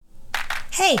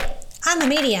Hey, I'm a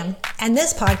medium, and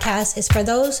this podcast is for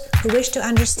those who wish to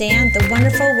understand the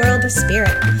wonderful world of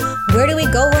spirit. Where do we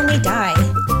go when we die?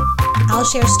 I'll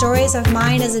share stories of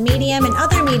mine as a medium and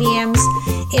other mediums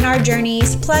in our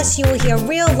journeys, plus you will hear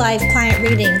real-life client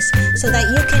readings so that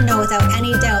you can know without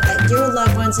any doubt that your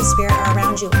loved ones in spirit are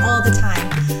around you all the time.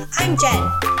 I'm Jen,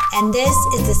 and this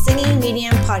is the Singing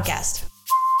Medium Podcast.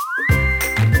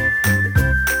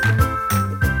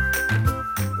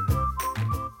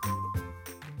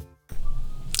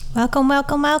 Welcome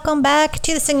back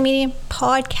to the Singing Medium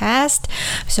Podcast.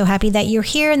 I'm so happy that you're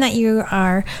here and that you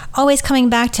are always coming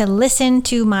back to listen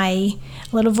to my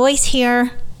little voice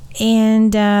here.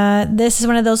 And this is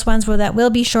one of those ones that will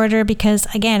be shorter because,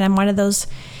 again, I'm one of those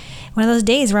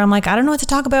days where I'm like, I don't know what to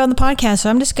talk about on the podcast, so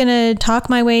I'm just gonna talk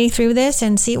my way through this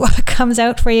and see what comes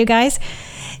out for you guys.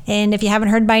 And if you haven't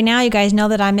heard by now, you guys know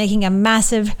that I'm making a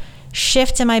massive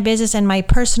shift in my business and my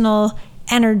personal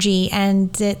energy,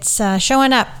 and it's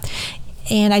showing up,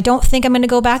 and I don't think I'm going to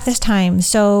go back this time.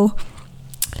 So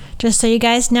just so you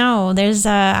guys know, there's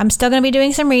I'm still going to be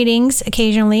doing some readings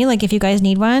occasionally, like if you guys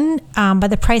need one, but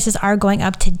the prices are going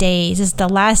up today. This is the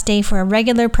last day for a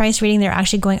regular price reading. They're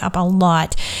actually going up a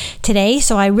lot today,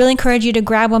 so I really encourage you to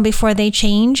grab one before they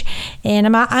change.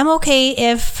 And I'm okay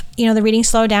if the readings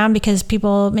slow down because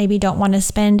people maybe don't want to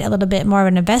spend a little bit more of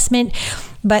an investment.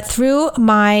 But through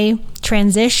my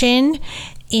transition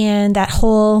and that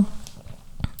whole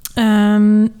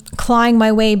clawing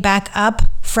my way back up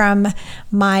from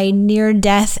my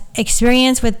near-death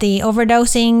experience with the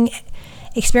overdosing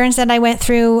experience that I went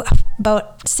through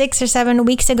about 6 or 7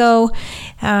 weeks ago,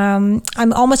 I'm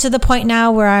almost to the point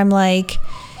now where I'm like,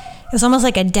 it was almost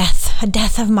like a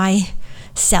death of my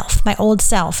self, my old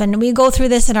self. And we go through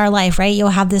this in our life, right?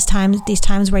 You'll have these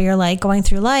times where you're like going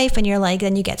through life and you're like,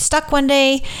 then you get stuck one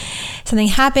day, something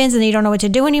happens and you don't know what to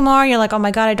do anymore. You're like, oh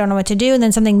my God, I don't know what to do. And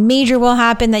then something major will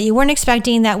happen that you weren't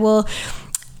expecting that will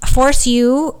force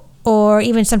you, or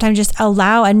even sometimes just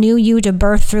allow a new you to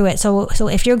birth through it. So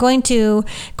if you're going to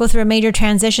go through a major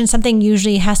transition, something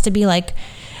usually has to be like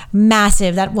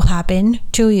massive that will happen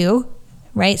to you,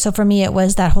 right? So for me, it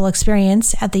was that whole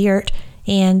experience at the yurt.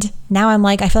 And now I'm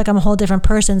like, I feel like I'm a whole different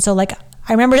person. So like,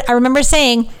 I remember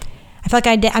saying, I feel like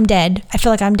I'm dead. I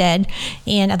feel like I'm dead.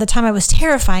 And at the time it was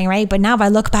terrifying, right? But now if I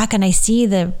look back and I see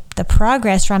the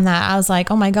progress from that, I was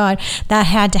like, oh my God, that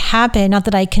had to happen. Not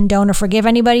that I condone or forgive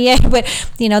anybody yet, but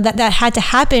that had to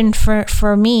happen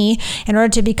for me in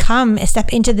order to step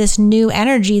into this new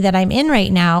energy that I'm in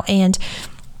right now. And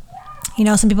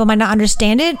some people might not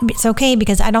understand it. It's okay,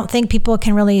 because I don't think people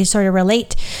can really sort of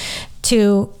relate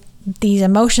to these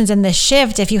emotions and this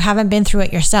shift if you haven't been through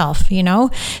it yourself,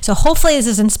 So hopefully this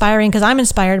is inspiring, because I'm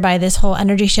inspired by this whole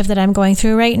energy shift that I'm going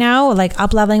through right now, like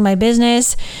up-leveling my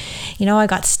business. I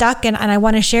got stuck, and I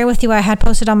want to share with you, I had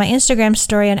posted on my Instagram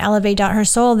story on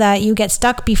elevate.hersoul that you get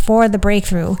stuck before the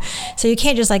breakthrough. So you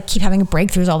can't just like keep having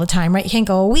breakthroughs all the time, right? You can't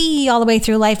go all the way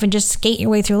through life and just skate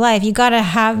your way through life. You got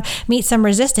to meet some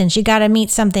resistance. You got to meet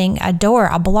something, a door,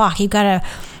 a block. You got to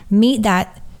meet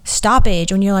that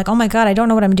stoppage when you're like, oh my God, I don't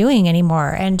know what I'm doing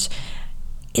anymore. And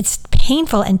it's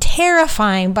painful and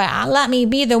terrifying, but let me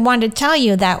be the one to tell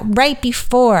you that right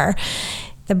before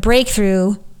the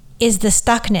breakthrough is the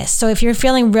stuckness. So if you're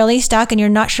feeling really stuck and you're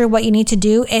not sure what you need to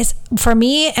do, is for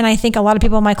me, and I think a lot of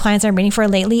people my clients are waiting for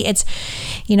lately, it's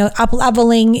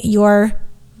up-leveling your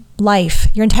life,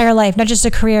 your entire life, not just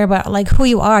a career, but like who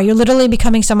you are. You're literally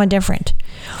becoming someone different.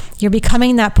 You're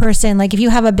becoming that person. Like if you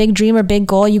have a big dream or big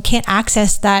goal, you can't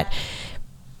access that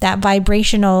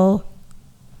vibrational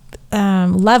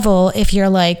level if you're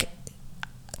like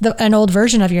an old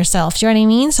version of yourself. Do you know what I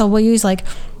mean? So we'll use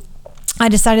I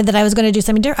decided that I was going to do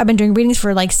something different. I've been doing readings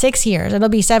for like 6 years. It'll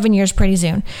be 7 years pretty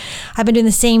soon. I've been doing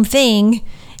the same thing,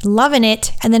 loving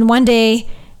it. And then one day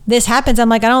this happens. I'm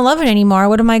like, I don't love it anymore.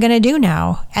 What am I going to do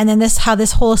now? And then this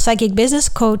whole psychic business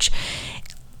coach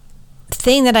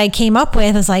thing that I came up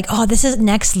with is like, oh, this is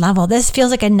next level. This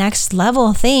feels like a next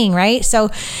level thing, right?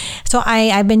 So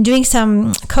I've been doing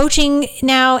some coaching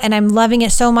now, and I'm loving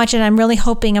it so much, and I'm really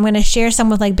hoping I'm going to share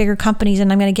some with like bigger companies,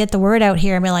 and I'm going to get the word out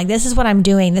here and be like, this is what I'm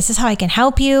doing. This is how I can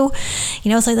help you.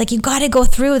 It's like you got to go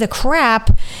through the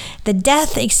crap, the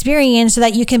death experience, so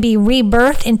that you can be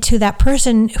rebirthed into that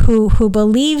person who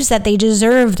believes that they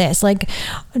deserve this. Like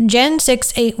Jen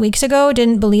 6-8 weeks ago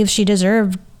didn't believe she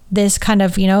deserved this kind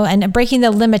of, and breaking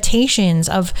the limitations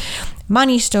of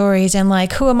money stories and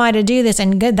like, who am I to do this?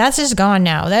 And good, that's just gone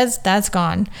now. That's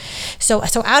gone. So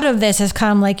out of this has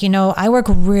come like, I work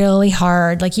really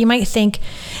hard. Like you might think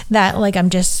that like I'm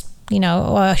just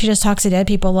she just talks to dead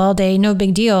people all day, no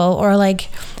big deal. Or like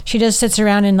she just sits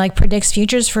around and like predicts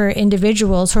futures for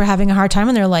individuals who are having a hard time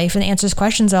in their life and answers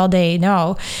questions all day.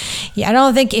 No, yeah, I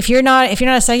don't think if you're not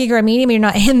a psychic or a medium, you're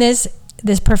not in this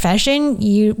profession,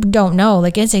 you don't know.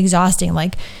 Like it's exhausting.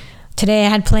 Like today I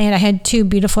had 2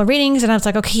 beautiful readings and I was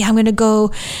like, okay, I'm going to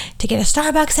go to get a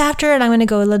Starbucks after and I'm going to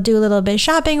go do a little bit of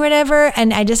shopping, whatever.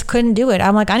 And I just couldn't do it.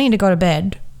 I'm like, I need to go to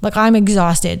bed. Like I'm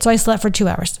exhausted. So I slept for 2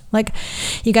 hours. Like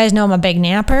you guys know I'm a big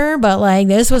napper, but like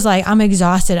this was like, I'm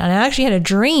exhausted. And I actually had a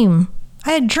dream.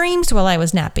 I had dreams while I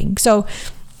was napping. So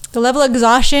the level of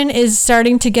exhaustion is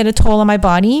starting to get a toll on my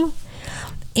body.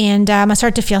 And I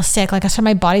started to feel sick. Like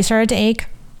my body started to ache.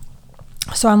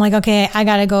 So I'm like, okay, I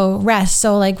gotta go rest.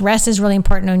 So like rest is really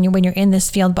important when you're in this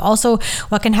field. But also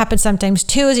what can happen sometimes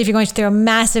too is if you're going through a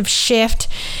massive shift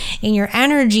in your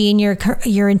energy and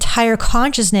your entire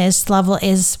consciousness level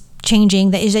is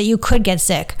changing, that you could get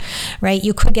sick, right?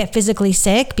 You could get physically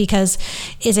sick because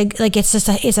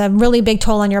it's a really big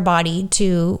toll on your body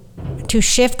to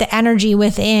shift the energy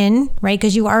within, right?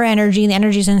 Because you are energy and the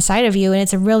energy is inside of you,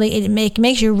 and it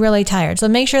makes you really tired. So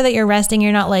make sure that you're resting.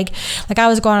 You're not like I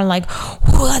was going like,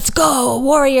 let's go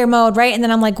warrior mode, right? And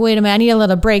then I'm like, wait a minute, I need a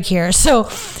little break here. So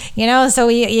so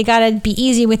you gotta be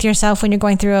easy with yourself when you're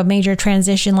going through a major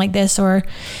transition like this, or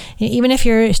even if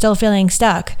you're still feeling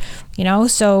stuck,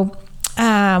 so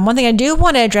one thing I do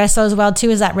want to address though as well too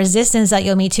is that resistance that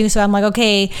you'll meet too. So I'm like,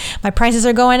 okay, my prices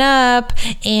are going up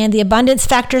and the abundance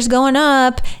factor is going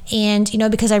up, and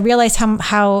because I realize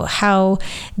how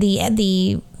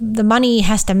the money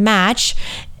has to match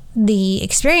the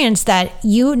experience that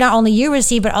not only you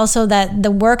receive, but also that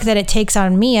the work that it takes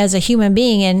on me as a human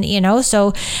being. And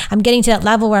so I'm getting to that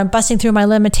level where I'm busting through my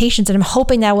limitations, and I'm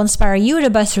hoping that will inspire you to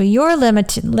bust through your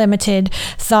limited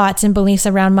thoughts and beliefs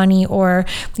around money, or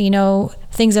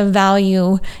things of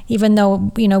value, even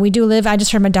though we do live, I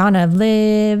just heard Madonna,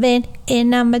 living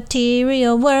in a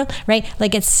material world, right?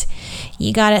 Like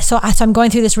you got it. So I'm going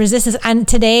through this resistance, and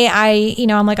today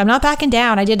I'm like, I'm not backing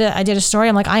down. I did a story.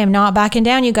 I'm like, I am not backing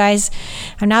down, you guys.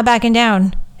 I'm not backing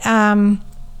down.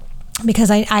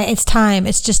 Because it's time.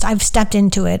 It's just, I've stepped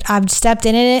into it. I've stepped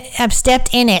in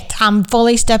it. I'm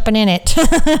fully stepping in it.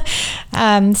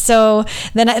 So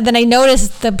then I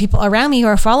noticed the people around me who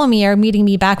are following me are meeting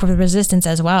me back with resistance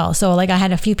as well. So like I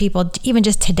had a few people even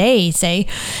just today say,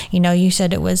 you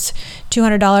said it was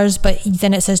 $200, but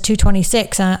then it says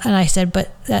 $226. And I said,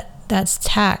 but that's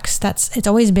tax. It's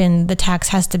always been, the tax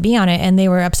has to be on it. And they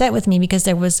were upset with me because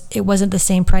it wasn't the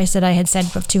same price that I had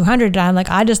said of $200. And I'm like,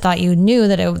 I just thought you knew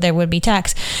that there would be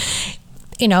tax.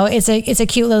 It's a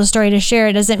cute little story to share.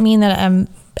 It doesn't mean that I'm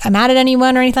mad at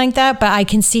anyone or anything like that, but I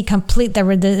can see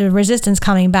the resistance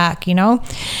coming back,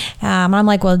 I'm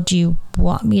like, well, do you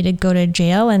want me to go to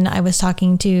jail? And I was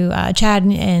talking to Chad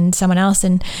and someone else,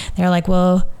 and they're like,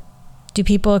 well, do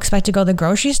people expect to go to the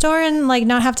grocery store and like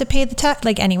not have to pay the tax?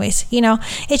 Like, anyways,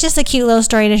 it's just a cute little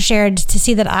story to share, to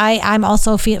see that I'm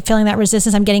also feeling that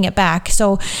resistance. I'm getting it back.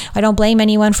 So I don't blame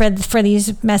anyone for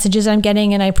these messages I'm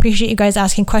getting. And I appreciate you guys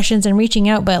asking questions and reaching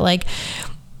out, but like,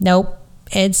 nope,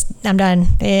 I'm done.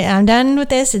 I'm done with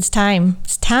this. It's time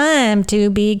to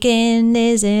begin,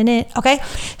 isn't it? Okay.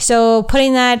 So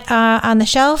putting that on the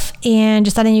shelf and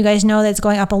just letting you guys know that it's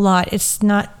going up a lot. It's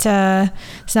not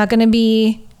going to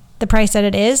be the price that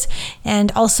it is.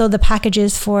 And also the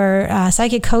packages for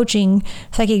psychic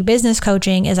business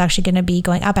coaching is actually going to be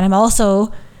going up. And I'm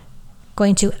also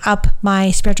going to up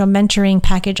my spiritual mentoring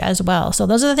package as well. So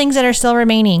those are the things that are still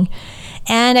remaining.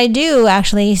 And I do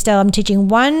actually I'm teaching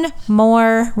one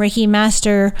more Reiki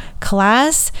Master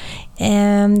class,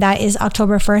 and that is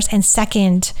October 1st and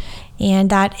 2nd. And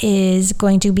that is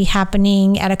going to be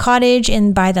happening at a cottage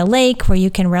by the lake where you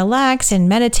can relax and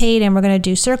meditate. And we're going to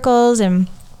do circles and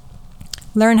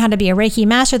learn how to be a Reiki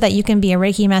master, that you can be a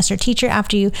Reiki master teacher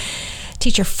after you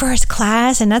teach your first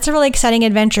class. And that's a really exciting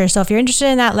adventure. So if you're interested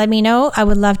in that, let me know. I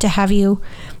would love to have you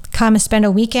come and spend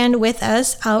a weekend with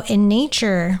us out in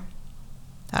nature.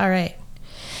 All right.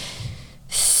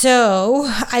 So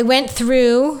I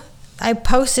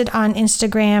posted on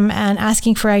Instagram and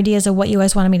asking for ideas of what you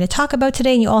guys wanted me to talk about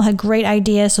today. And you all had great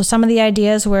ideas. So some of the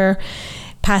ideas were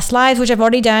past lives, which I've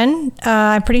already done.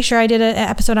 I'm pretty sure I did an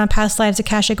episode on past lives,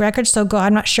 Akashic Records. So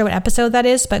I'm not sure what episode that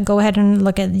is, but go ahead and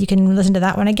you can listen to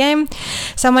that one again.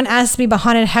 Someone asked me about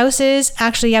haunted houses.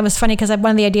 Actually, it was funny because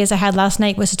one of the ideas I had last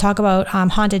night was to talk about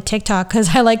haunted TikTok, because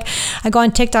I go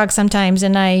on TikTok sometimes,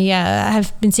 and I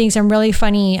have been seeing some really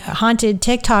funny haunted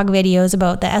TikTok videos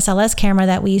about the SLS camera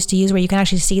that we used to use, where you can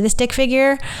actually see the stick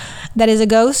figure that is a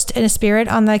ghost and a spirit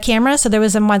on the camera. So there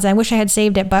was some ones, I wish I had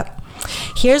saved it, but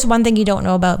Here's one thing you don't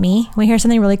know about me. When you hear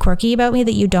something really quirky about me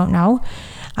that you don't know,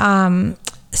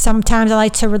 sometimes I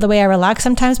like to, the way I relax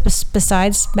sometimes,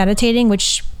 besides meditating,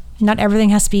 which not everything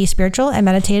has to be spiritual and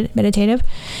meditative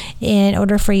in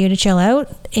order for you to chill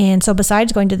out. And so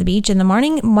besides going to the beach in the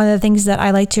morning, one of the things that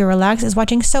I like to relax is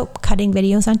watching soap cutting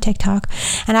videos on TikTok.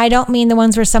 And I don't mean the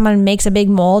ones where someone makes a big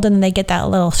mold and then they get that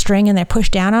little string and they push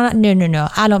down on it. No.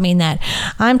 I don't mean that.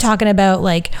 I'm talking about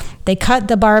like they cut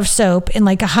the bar of soap in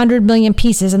like 100 million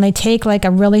pieces and they take like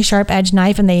a really sharp edge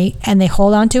knife and they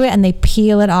hold onto it and they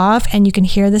peel it off, and you can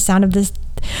hear the sound of this.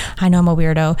 I know I'm a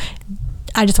weirdo.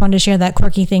 I just wanted to share that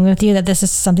quirky thing with you, that this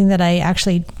is something that I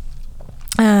actually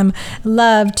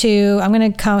love to. I'm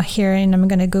going to come here and I'm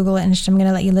going to Google it and I'm going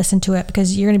to let you listen to it,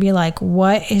 because you're going to be like,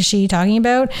 what is she talking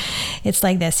about? It's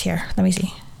like this here. Let me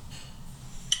see.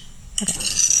 Okay.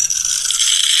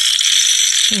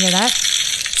 You hear that?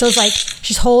 So it's like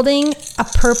she's holding a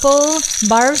purple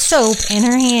bar of soap in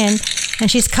her hand and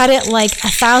she's cut it like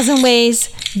 1,000 ways,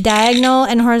 diagonal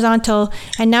and horizontal.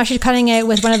 And now she's cutting it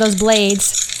with one of those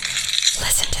blades.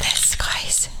 Listen to this,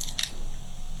 guys.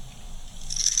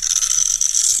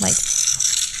 Like,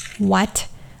 what?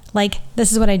 Like,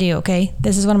 this is what I do, okay?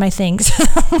 This is one of my things.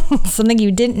 Something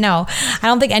you didn't know. I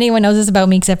don't think anyone knows this about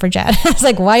me except for Chad. It's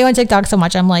like, why are you on TikTok so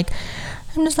much? I'm like,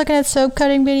 I'm just looking at soap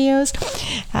cutting videos.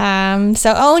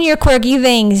 So own your quirky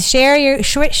things. Share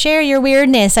your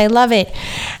weirdness. I love it.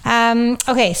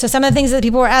 Okay, so some of the things that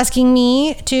people were asking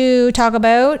me to talk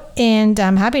about, and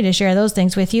I'm happy to share those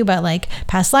things with you, but like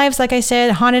past lives, like I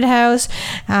said, haunted house,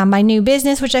 my new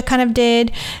business, which I kind of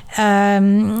did.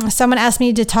 Someone asked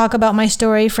me to talk about my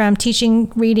story from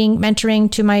teaching, reading, mentoring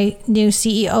to my new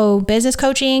CEO business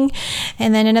coaching.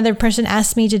 And then another person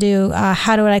asked me to do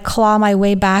how do I claw my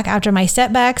way back after my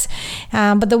setbacks.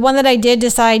 But the one that I did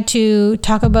decide to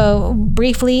talk about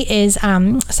briefly is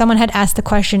someone had asked the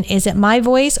question, is it my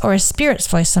voice or a spirit's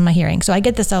voice am I hearing? So I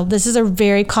get this. This is a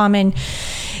very common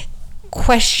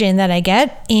question that I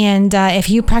get, and if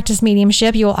you practice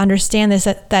mediumship, you will understand this,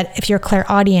 that if you're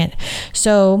clairaudient.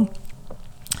 So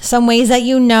some ways that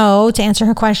you know, to answer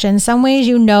her question, some ways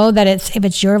you know that if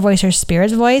it's your voice or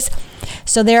spirit's voice.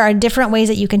 So there are different ways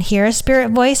that you can hear a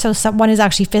spirit voice. So one is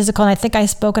actually physical, and I think I've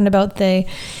spoken about the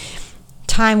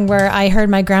time where I heard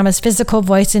my grandma's physical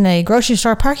voice in a grocery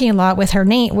store parking lot with her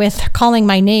name, with calling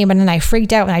my name, and then I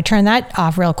freaked out and I turned that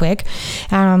off real quick.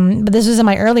 But this was in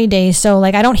my early days, so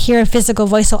like I don't hear a physical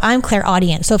voice, so I'm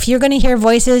clairaudient. So if you're going to hear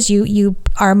voices, you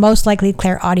are most likely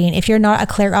clairaudient. If you're not a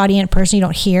clairaudient person, you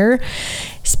don't hear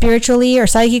spiritually or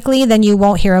psychically, then you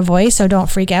won't hear a voice, so don't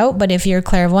freak out. But if you're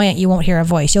clairvoyant, you won't hear a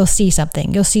voice. You'll see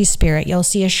something. You'll see spirit. You'll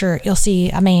see a shirt. You'll see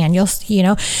a man.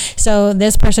 So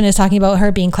this person is talking about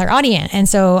her being clairaudient. And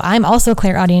so I'm also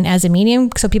clairaudient as a medium.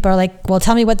 So people are like, well,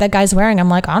 tell me what that guy's wearing. I'm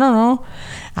like, I don't know.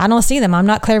 I don't see them. I'm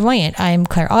not clairvoyant. I'm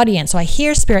clairaudient. So I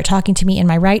hear spirit talking to me in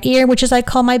my right ear, which is I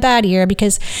call my bad ear,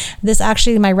 because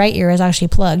my right ear is actually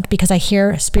plugged because I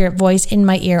hear spirit voice in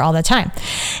my ear all the time.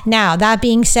 Now, that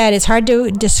being said, it's hard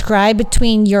to describe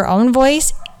between your own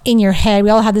voice in your head. We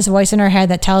all have this voice in our head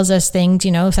that tells us things,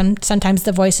 sometimes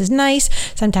the voice is nice,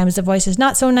 sometimes the voice is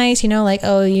not so nice, like,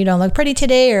 oh, you don't look pretty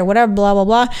today or whatever, blah, blah,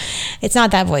 blah. It's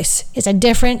not that voice. It's a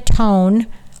different tone.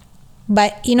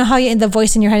 But you know how the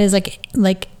voice in your head is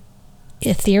like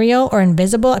ethereal or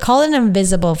invisible? I call it an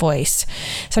invisible voice.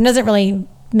 So it doesn't really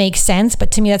make sense, but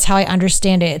to me, that's how I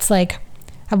understand it. It's like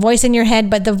a voice in your head,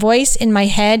 but the voice in my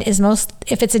head is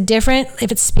if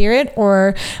it's spirit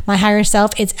or my higher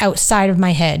self, it's outside of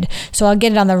my head. So I'll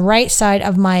get it on the right side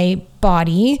of my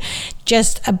body,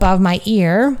 just above my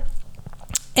ear.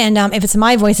 And if it's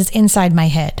my voice, it's inside my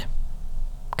head.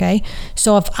 Okay.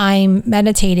 So if I'm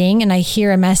meditating and I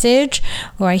hear a message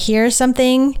or I hear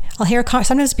something,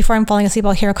 sometimes before I'm falling asleep,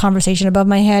 I'll hear a conversation above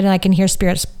my head, and I can hear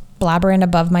spirits blabbering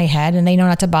above my head, and they know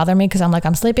not to bother me because I'm like,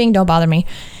 I'm sleeping, don't bother me.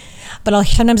 But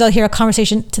sometimes I'll hear a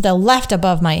conversation to the left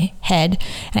above my head,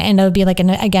 and it'll be like an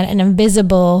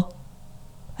invisible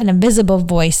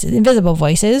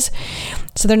voices.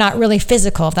 So they're not really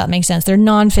physical, if that makes sense. They're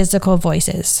non-physical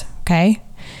voices. Okay.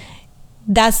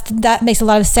 That makes a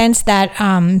lot of sense, that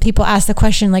people ask the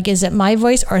question, like, is it my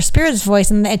voice or spirit's voice?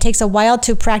 And it takes a while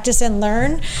to practice and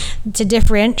learn to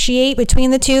differentiate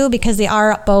between the two, because they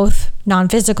are both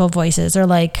non-physical voices. They're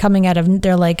like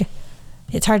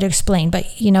it's hard to explain, but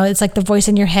it's like the voice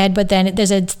in your head, but then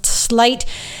there's a slight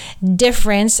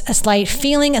difference, a slight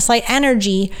feeling, a slight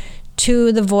energy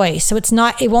to the voice. So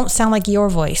it won't sound like your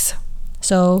voice.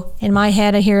 So in my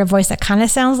head, I hear a voice that kind of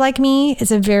sounds like me.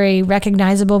 It's a very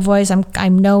recognizable voice. I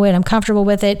know it. I'm comfortable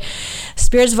with it.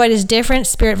 Spirit's voice is different.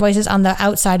 Spirit voice is on the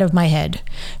outside of my head.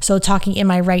 So talking in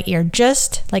my right ear,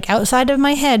 just like outside of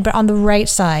my head, but on the right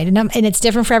side. And it's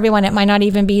different for everyone. It might not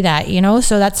even be that,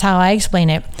 so that's how I explain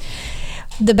it.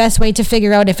 The best way to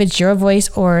figure out if it's your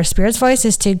voice or Spirit's voice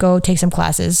is to go take some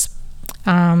classes.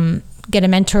 Get a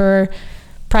mentor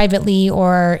privately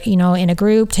or in a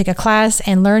group, take a class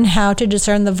and learn how to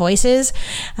discern the voices,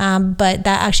 but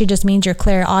that actually just means you're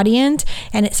clairaudient.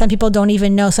 And some people don't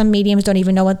even know, some mediums don't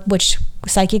even know which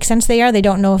psychic sense they are. They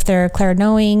don't know if they're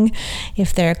clairknowing,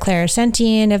 if they're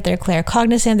clairsentient, if they're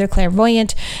claircognizant, they're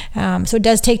clairvoyant. So it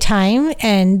does take time,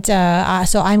 and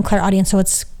so I'm clairaudient, so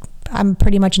I'm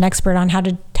pretty much an expert on how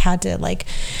to like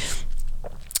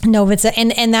know if it's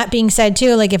and that being said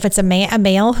too, like if it's a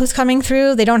male who's coming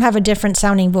through, they don't have a different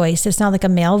sounding voice. It's not like a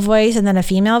male voice and then a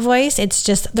female voice. It's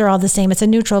just, they're all the same. It's a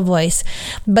neutral voice.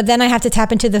 But then I have to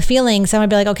tap into the feeling. So I'm gonna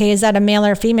be like, okay, is that a male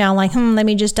or a female? I'm like, let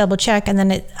me just double check. And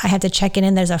then I have to check it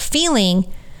in. There's a feeling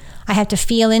I have to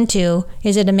feel into.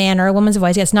 Is it a man or a woman's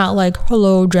voice? It's not like,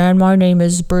 hello, Jen, my name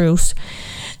is Bruce.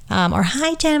 Or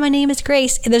hi Jen, my name is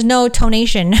Grace. There's no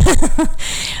tonation.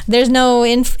 There's no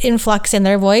influx in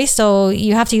their voice. So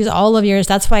you have to use all of yours.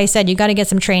 That's why I said you got to get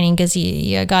some training, because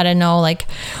you got to know like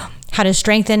how to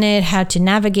strengthen it, how to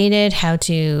navigate it, how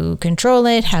to control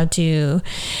it, how to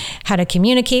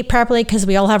communicate properly, because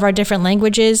we all have our different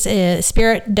languages.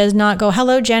 Spirit does not go,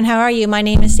 hello Jen, how are you? My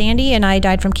name is Sandy and I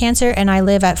died from cancer and I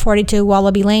live at 42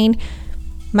 Wallaby Lane.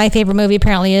 My favorite movie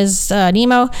apparently is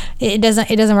Nemo. It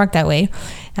doesn't work that way.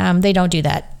 They don't do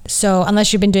that. So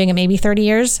unless you've been doing it maybe 30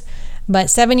 years, but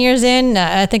 7 years in,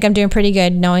 I think I'm doing pretty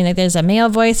good knowing that there's a male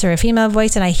voice or a female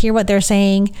voice and I hear what they're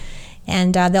saying.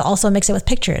 And they'll also mix it with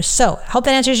pictures. So hope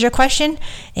that answers your question.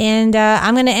 And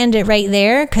I'm going to end it right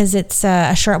there because it's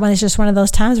a short one. It's just one of those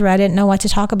times where I didn't know what to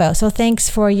talk about. So thanks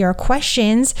for your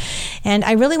questions. And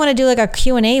I really want to do like a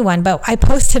Q&A one, but I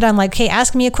posted on like, hey,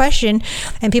 ask me a question.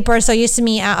 And people are so used to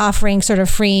me offering sort of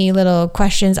free little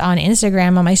questions on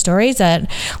Instagram on my stories that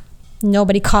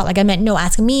nobody caught. Like I meant, no,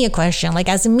 ask me a question. Like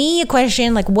ask me a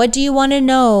question. Like, what do you want to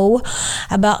know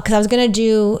about? Because I was going to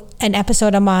do an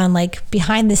episode on like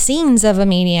behind the scenes of a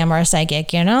medium or a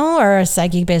psychic, or a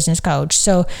psychic business coach.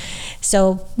 So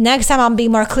next time I'll be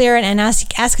more clear and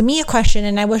ask me a question,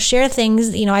 and I will share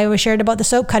things. I was shared about the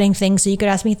soap cutting thing, so you could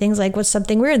ask me things like, what's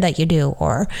something weird that you do,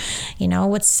 or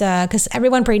what's because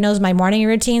everyone pretty knows my morning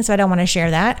routine, so I don't want to share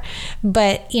that.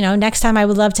 But next time I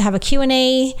would love to have a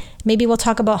Q&A. Maybe we'll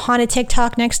talk about haunted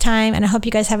TikTok next time. And I hope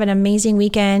you guys have an amazing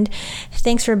weekend.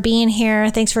 Thanks for being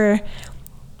here. Thanks for,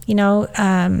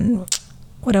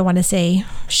 what I want to say,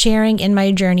 sharing in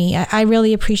my journey. I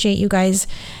really appreciate you guys,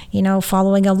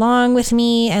 following along with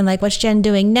me and like what's Jen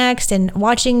doing next and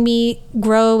watching me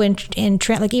grow and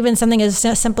like even something as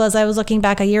simple as I was looking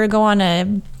back a year ago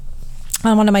on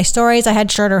one of my stories. I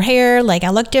had shorter hair, like I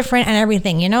look different and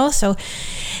everything, So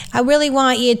I really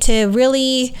want you to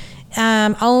really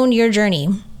own your journey.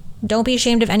 Don't be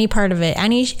ashamed of any part of it.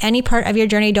 Any part of your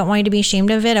journey, don't want you to be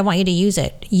ashamed of it. I want you to use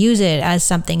it. Use it as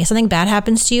something. If something bad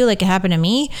happens to you, like it happened to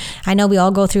me, I know we all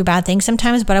go through bad things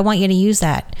sometimes, but I want you to use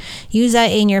that. Use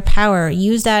that in your power.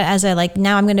 Use that as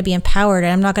now I'm going to be empowered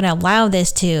and I'm not going to allow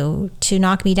this to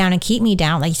knock me down and keep me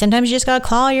down. Like sometimes you just got to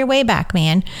claw your way back,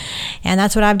 man. And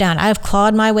that's what I've done. I've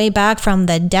clawed my way back from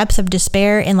the depths of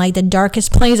despair in like the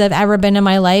darkest place I've ever been in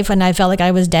my life. And I felt like I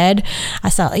was dead. I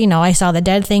saw the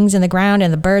dead things in the ground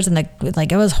and the birds and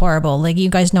it was horrible. Like you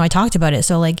guys know I talked about it.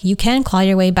 So like you can claw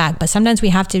your way back, but sometimes we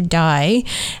have to die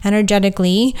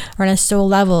energetically or on a soul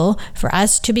level for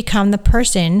us to become the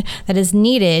person that is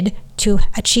needed to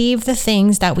achieve the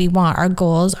things that we want, our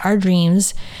goals, our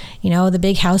dreams, the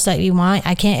big house that we want.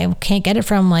 I can't get it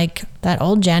from like that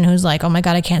old Jen who's like, oh my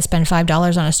God, I can't spend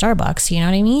 $5 on a Starbucks. You know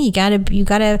what I mean? You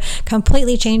gotta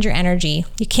completely change your energy.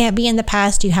 You can't be in the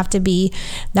past. You have to be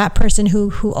that person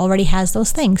who already has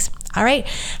those things. All right.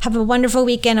 Have a wonderful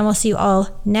weekend, and we'll see you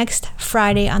all next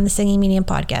Friday on the Singing Medium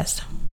podcast.